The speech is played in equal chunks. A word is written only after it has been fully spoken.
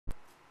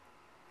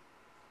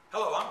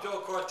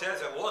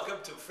Cortez and welcome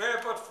to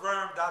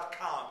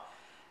fairbutfirm.com.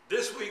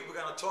 This week we're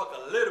going to talk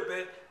a little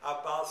bit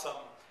about some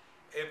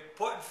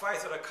important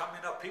fights that are coming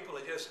up. People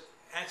are just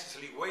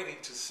anxiously waiting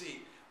to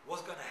see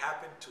what's going to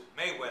happen to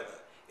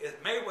Mayweather. Is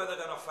Mayweather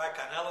going to fight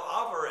Canelo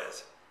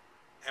Alvarez?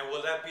 And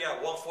will that be at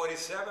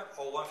 147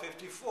 or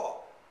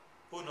 154?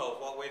 Who knows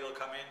what weight it'll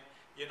come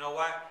in. You know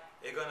what?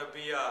 It's going to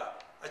be a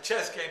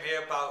chess game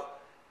here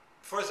about,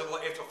 first of all,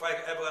 if the fight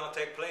is ever going to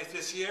take place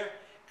this year,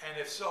 and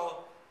if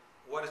so,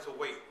 what is the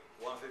weight?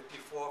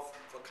 154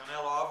 for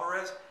Canelo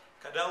Alvarez.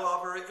 Canelo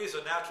Alvarez is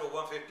a natural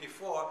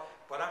 154,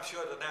 but I'm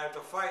sure that now the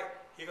fight,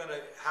 he's going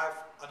to have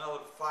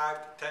another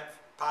 5 to 10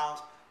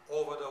 pounds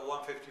over the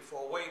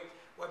 154 weight.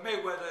 Where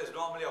Mayweather is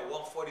normally at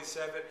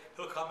 147,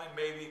 he'll come in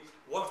maybe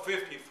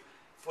 150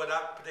 for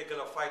that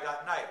particular fight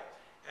that night.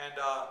 And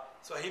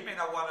so he may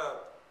not want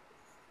to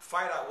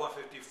fight at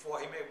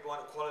 154. He may want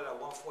to call it at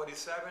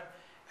 147.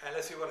 And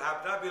let's see what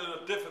happens. That'll be a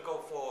little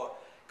difficult for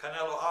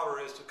Canelo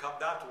Alvarez to come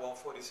down to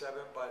 147,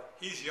 but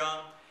he's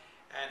young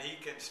and he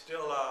can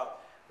still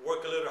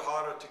work a little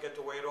harder to get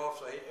the weight off.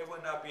 So it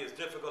would not be as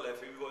difficult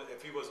if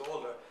he was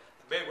older.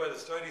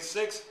 Mayweather's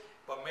 36,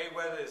 but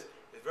Mayweather is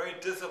very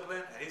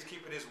disciplined and he's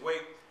keeping his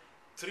weight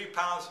 3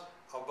 pounds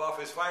above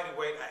his fighting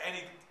weight at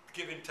any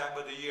given time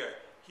of the year.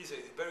 He's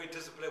very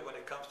disciplined when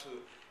it comes to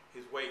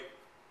his weight.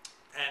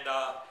 And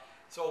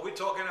so we're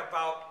talking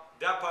about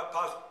that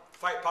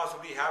fight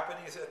possibly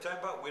happening in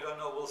September. We don't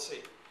know. We'll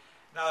see.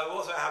 Now, we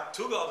also have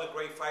two other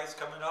great fights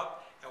coming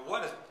up, and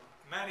one is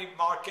Manny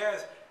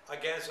Marquez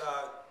against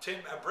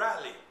Tim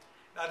Bradley.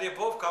 Now, they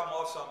both come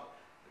off some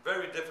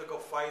very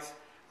difficult fights.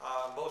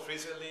 Most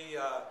recently,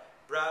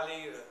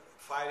 Bradley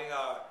fighting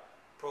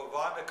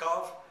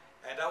Provannikov,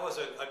 and that was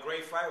a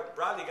great fight.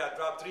 Bradley got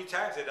dropped 3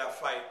 times in that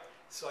fight,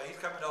 so he's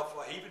coming off.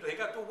 He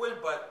got the win,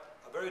 but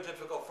a very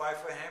difficult fight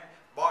for him.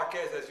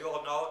 Marquez, as you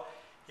all know,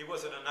 he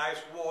was in a nice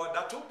war.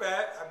 Not too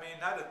bad. I mean,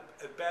 not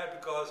as bad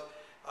because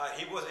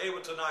he was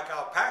able to knock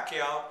out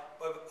Pacquiao,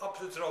 but up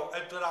to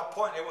that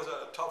point, it was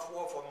a tough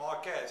war for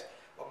Marquez.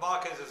 But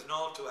Marquez is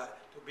known to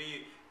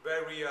be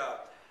very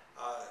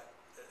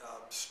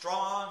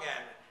strong,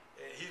 and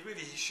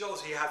he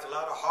shows he has a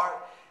lot of heart.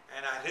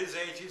 And at his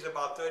age, he's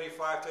about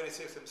 35,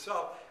 36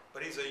 himself,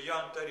 but he's a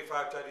young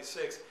 35,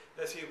 36.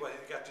 Let's see what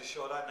he's got to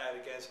show that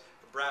night against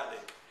Bradley.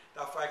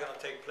 That fight going to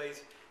take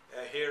place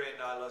here in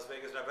Las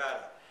Vegas,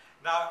 Nevada.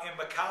 Now, in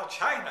Macau,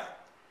 China,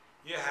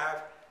 you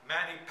have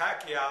Manny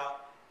Pacquiao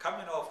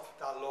coming off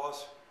that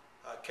loss,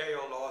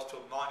 KO loss to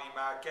Manny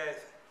Marquez.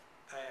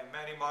 And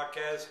Manny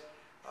Marquez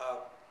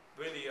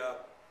really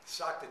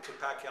socked it to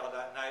Pacquiao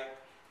that night.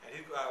 And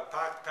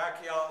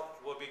Pacquiao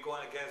will be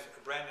going against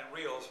Brandon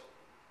Rios.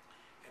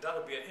 And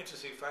that'll be an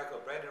interesting fight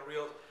because Brandon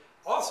Rios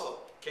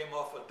also came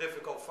off a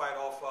difficult fight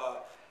off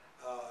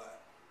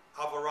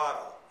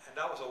Alvarez. And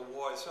that was a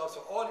war itself.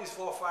 So all these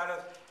 4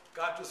 fighters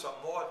got to some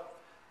more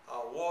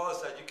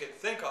wars that you can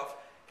think of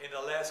in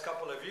the last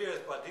couple of years,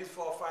 but these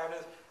 4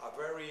 fighters are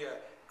very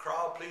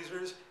crowd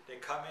pleasers. They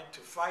come in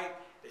to fight.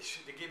 They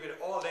give it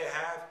all they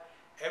have.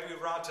 Every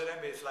round to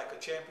them is like a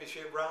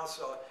championship round,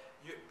 so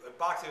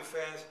boxing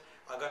fans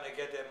are going to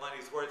get their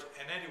money's worth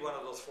in any one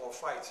of those 4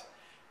 fights.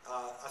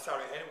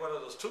 Any one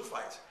of those 2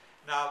 fights.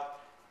 Now,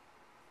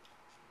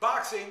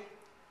 boxing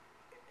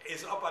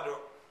is up on the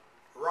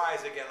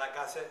rise again, like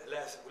I said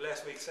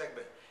last week's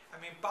segment.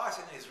 I mean,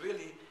 boxing is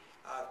really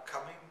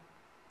coming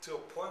to a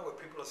point where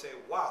people are saying,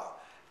 wow.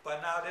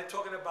 But now they're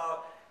talking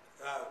about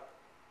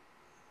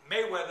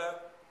Mayweather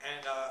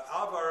and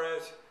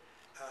Alvarez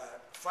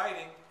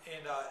fighting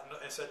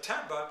in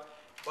September,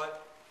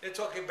 but they're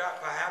talking about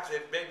perhaps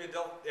if they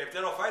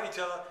don't fight each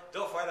other,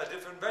 they'll fight at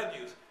different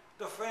venues.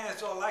 The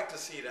fans don't like to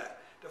see that.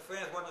 The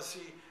fans want to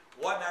see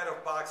one night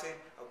of boxing,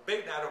 a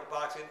big night of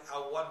boxing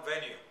at one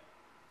venue.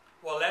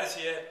 Well, last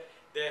year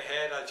they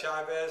had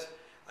Chavez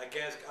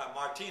against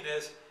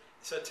Martinez,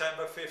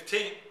 September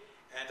 15th.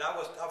 And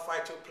that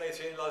fight took place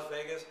here in Las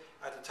Vegas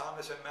at the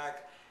Thomas &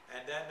 Mack.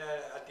 And then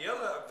at the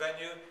other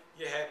venue,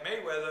 you had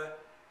Mayweather.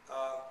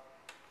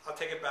 I'll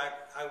take it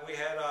back. We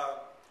had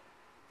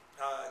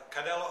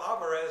Canelo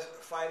Alvarez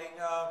fighting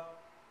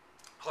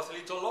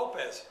Joselito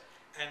Lopez.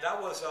 And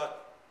that was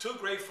 2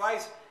 great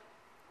fights,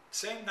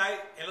 same night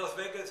in Las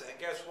Vegas. And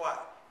guess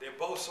what? They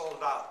both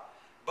sold out.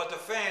 But the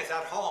fans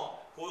at home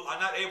who are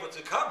not able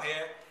to come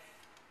here,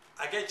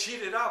 I get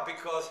cheated out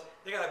because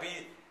they got to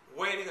be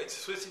waiting and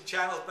switching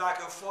channels back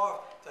and forth.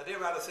 So they'd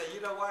rather say,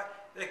 you know what,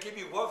 they give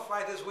me one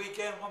fight this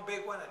weekend, one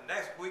big one, and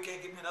next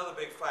weekend give me another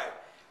big fight.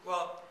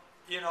 Well,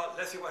 you know,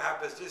 let's see what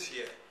happens this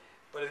year.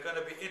 But it's going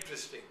to be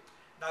interesting.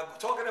 Now,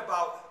 talking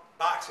about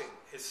boxing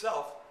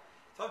itself,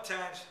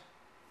 sometimes,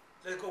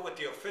 let's go with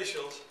the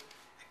officials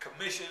and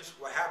commissions,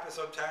 what happens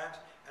sometimes,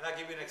 and I'll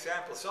give you an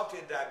example,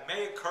 something that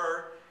may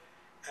occur,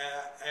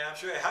 and I'm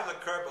sure it has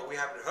occurred, but we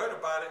haven't heard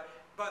about it,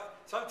 but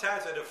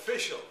sometimes an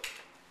official,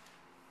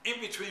 in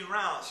between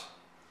rounds,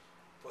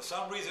 for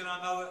some reason or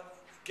another,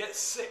 gets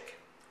sick.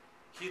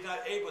 He's not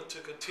able to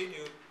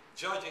continue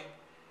judging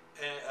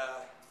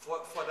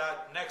for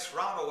that next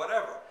round or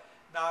whatever.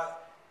 Now,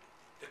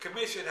 the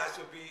commission has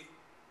to be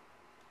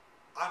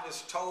on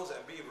his toes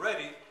and be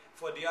ready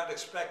for the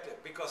unexpected.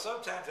 Because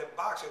sometimes in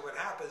boxing what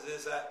happens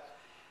is that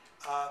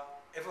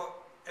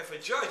if a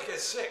judge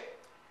gets sick,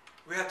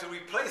 we have to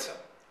replace him.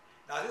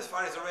 Now this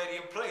fight is already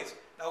in place.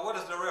 Now what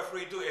does the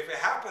referee do? If it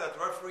happens that the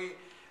referee,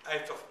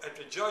 if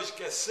the judge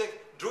gets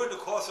sick during the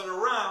course of the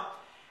round,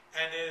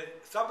 and then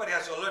somebody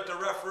has to alert the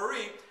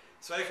referee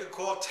so they can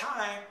call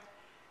time,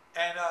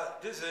 and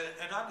this is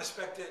an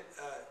unexpected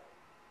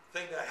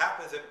thing that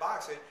happens in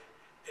boxing,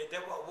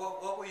 then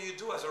what will you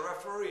do as a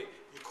referee?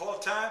 You call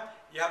time,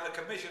 you have the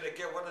commissioner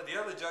get one of the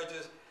other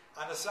judges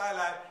on the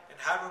sideline and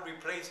have him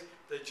replace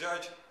the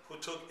judge who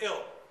took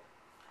ill.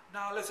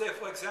 Now let's say,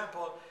 for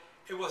example,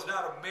 it was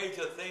not a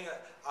major thing.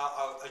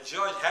 A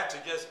judge had to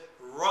just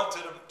run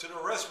to the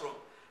restroom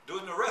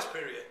during the rest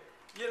period.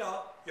 You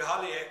know, you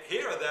hardly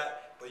hear of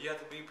that, but you have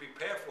to be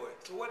prepared for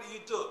it. So what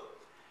do?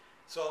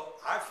 So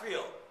I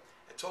feel,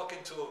 and talking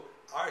to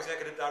our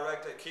executive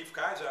director, Keith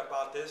Kaiser,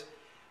 about this,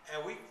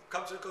 and we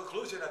come to the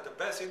conclusion that the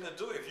best thing to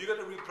do, if you're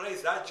going to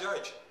replace that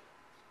judge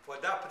for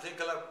that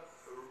particular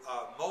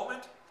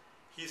moment,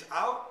 he's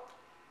out,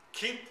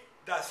 keep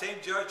that same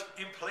judge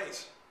in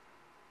place.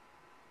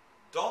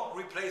 Don't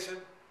replace him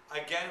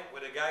again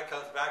when the guy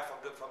comes back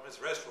from his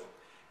restroom.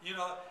 You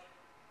know,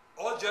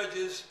 all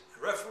judges,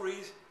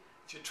 referees,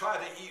 should try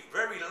to eat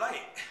very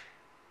light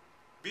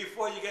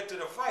before you get to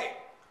the fight.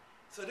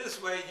 So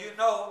this way you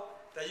know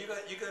that you're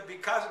going to be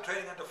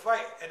concentrating on the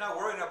fight and not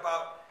worrying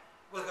about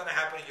what's going to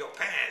happen in your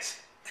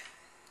pants.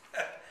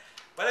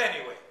 But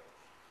anyway,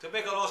 to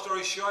make a long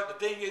story short,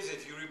 the thing is,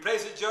 if you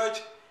replace a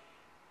judge,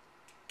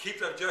 keep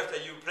the judge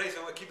that you replace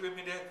him with, keep him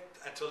in there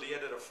until the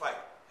end of the fight.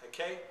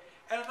 Okay?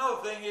 And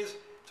another thing is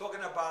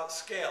talking about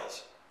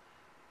scales.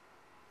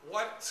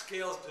 What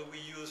scales do we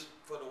use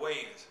for the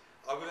weigh-ins?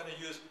 Are we going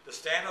to use the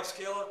stand-up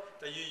scale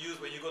that you use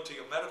when you go to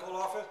your medical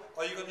office,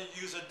 or are you going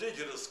to use a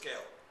digital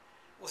scale?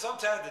 Well,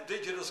 sometimes the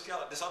digital scale,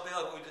 there's something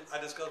else I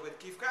discussed with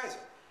Keith Kaiser.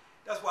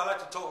 That's why I like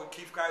to talk with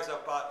Keith Kaiser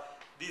about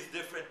these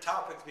different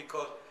topics,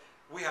 because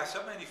we have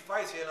so many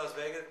fights here in Las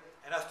Vegas,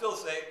 and I still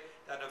say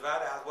that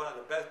Nevada has one of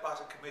the best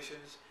boxing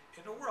commissions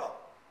in the world.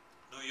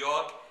 New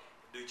York,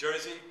 New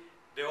Jersey,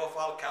 they all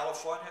follow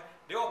California.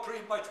 They all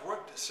pretty much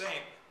work the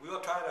same. We all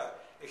try to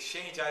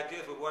exchange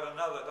ideas with one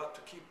another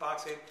to keep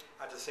boxing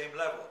at the same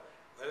level.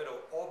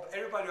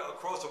 Everybody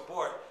across the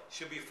board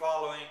should be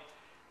following,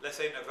 let's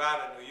say,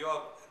 Nevada, New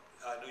York,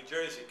 New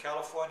Jersey,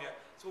 California,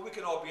 so we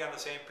can all be on the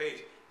same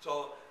page.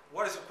 So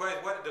what is the question?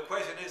 The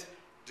question is,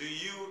 do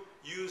you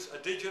use a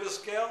digital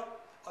scale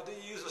or do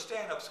you use a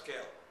stand-up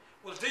scale?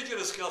 Well,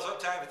 digital scale,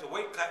 sometimes the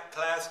weight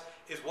class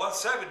is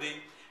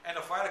 170 and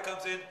the fighter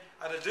comes in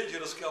at a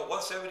digital scale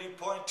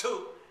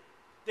 170.2,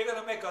 they're going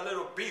to make a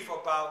little beef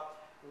about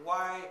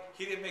why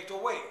he didn't make the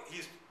weight.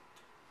 He's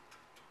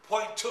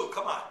 0.2,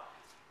 come on.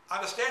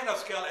 On the stand-up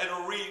scale,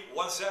 it'll read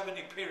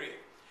 170, period.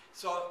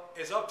 So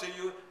it's up to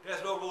you.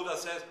 There's no rule that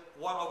says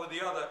one over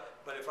the other,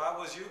 but if I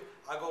was you,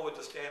 I go with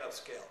the stand-up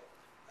scale.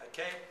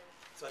 Okay?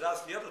 So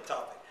that's the other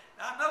topic.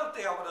 Now, another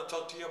thing I want to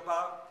talk to you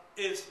about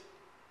is,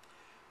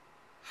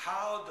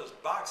 how does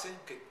boxing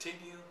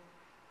continue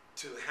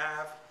to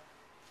have,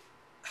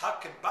 how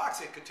can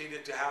boxing continue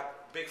to have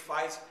big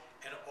fights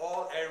in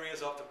all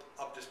areas of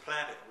this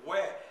planet?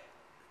 Where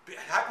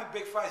having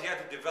big fights, you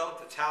have to develop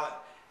the talent.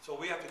 So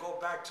we have to go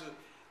back to,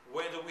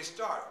 where do we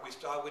start? We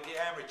start with the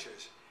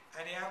amateurs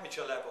and the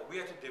amateur level. We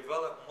have to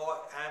develop more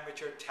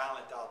amateur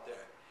talent out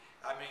there.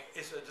 I mean,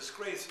 it's a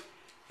disgrace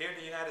here in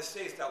the United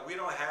States that we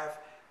don't have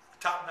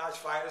top-notch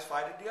fighters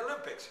fighting the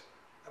Olympics.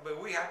 I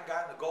mean, we haven't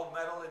gotten a gold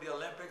medal in the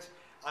Olympics.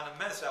 On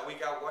the men's side, we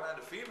got one on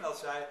the female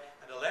side.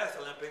 In the last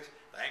Olympics,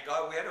 thank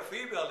God we had a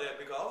female there,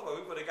 because otherwise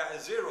we would have gotten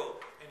 0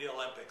 in the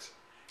Olympics.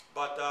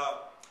 But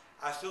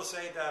I still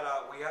say that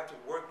we have to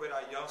work with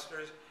our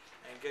youngsters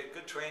and get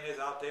good trainers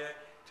out there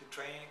to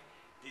train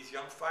these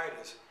young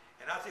fighters.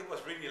 And I think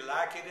what's really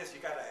lacking is, you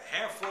got a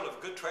handful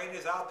of good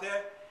trainers out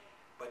there,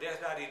 but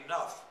there's not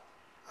enough.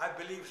 I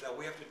believe that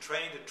we have to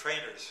train the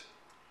trainers.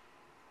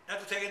 Not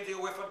to take anything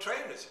away from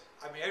trainers.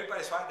 I mean,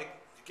 everybody's trying to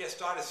get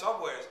started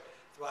somewhere.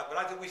 But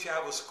I think we should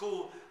have a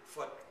school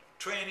for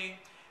training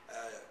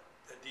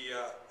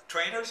the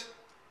trainers.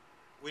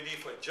 We need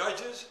for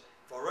judges,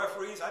 for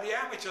referees. At the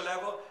amateur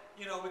level,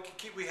 you know, we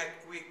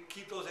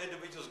keep those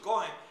individuals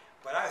going.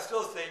 But I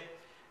still think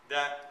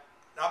that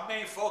our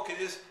main focus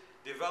is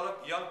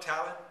develop young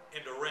talent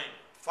in the ring,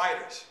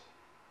 fighters.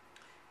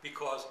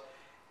 Because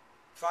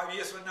 5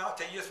 years from now,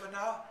 10 years from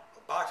now,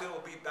 boxing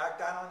will be back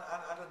down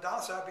on the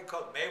downside,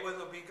 because Mayweather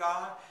will be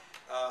gone.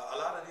 A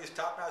lot of these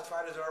top-notch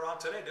fighters are around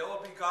today, they'll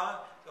all be gone.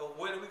 So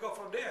where do we go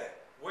from there?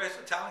 Where's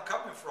the talent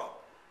coming from?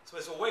 So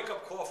it's a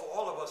wake-up call for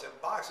all of us in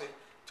boxing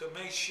to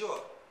make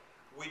sure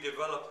we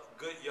develop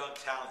good young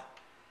talent.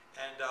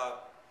 And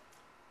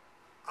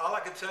all I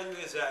can tell you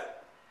is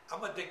that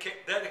I'm a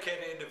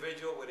dedicated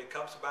individual when it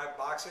comes to my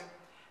boxing.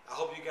 I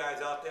hope you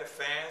guys out there,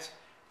 fans,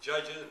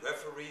 judges,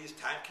 referees,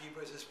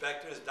 timekeepers,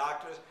 inspectors,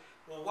 doctors,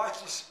 will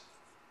watch this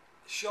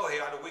show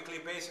here on a weekly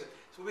basis,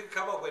 so we can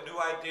come up with new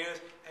ideas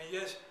and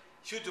just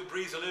shoot the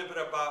breeze a little bit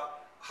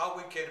about how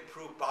we can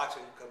improve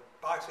boxing, because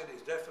boxing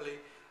is definitely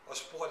a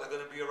sport that's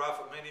going to be around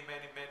for many,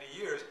 many, many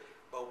years,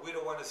 but we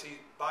don't want to see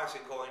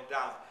boxing going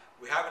down.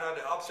 We have it on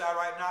the upside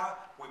right now.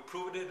 We've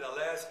proven it in the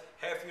last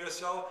half year or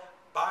so.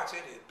 Boxing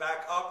is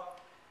back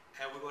up,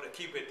 and we're going to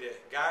keep it there.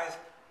 Guys,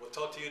 we'll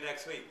talk to you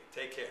next week.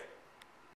 Take care.